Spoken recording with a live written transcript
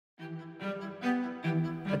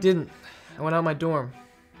didn't. I went out my dorm.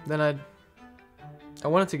 Then I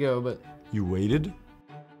wanted to go, but... You waited?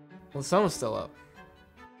 Well, the sun was still up.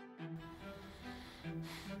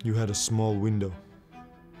 You had a small window.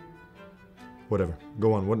 Whatever.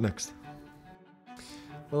 Go on, what next?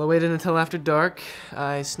 Well, I waited until after dark.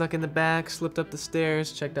 I snuck in the back, slipped up the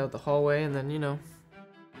stairs, checked out the hallway, and then, you know,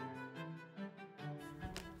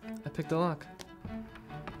 I picked a lock.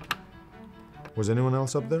 Was anyone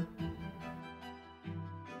else up there?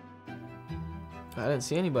 I didn't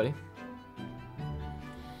see anybody.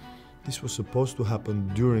 This was supposed to happen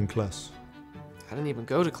during class. I didn't even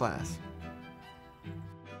go to class.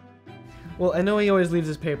 Well, I know he always leaves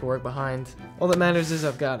his paperwork behind. All that matters is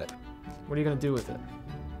I've got it. What are you gonna do with it?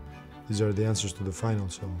 These are the answers to the final,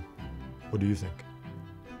 so what do you think?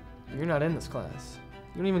 You're not in this class.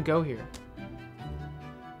 You don't even go here.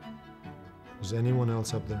 Was anyone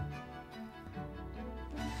else up there?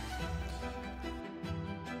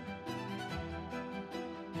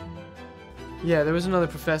 Yeah, there was another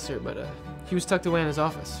professor, but he was tucked away in his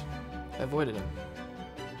office. I avoided him.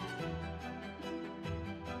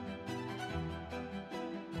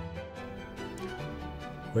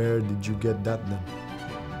 Where did you get that then?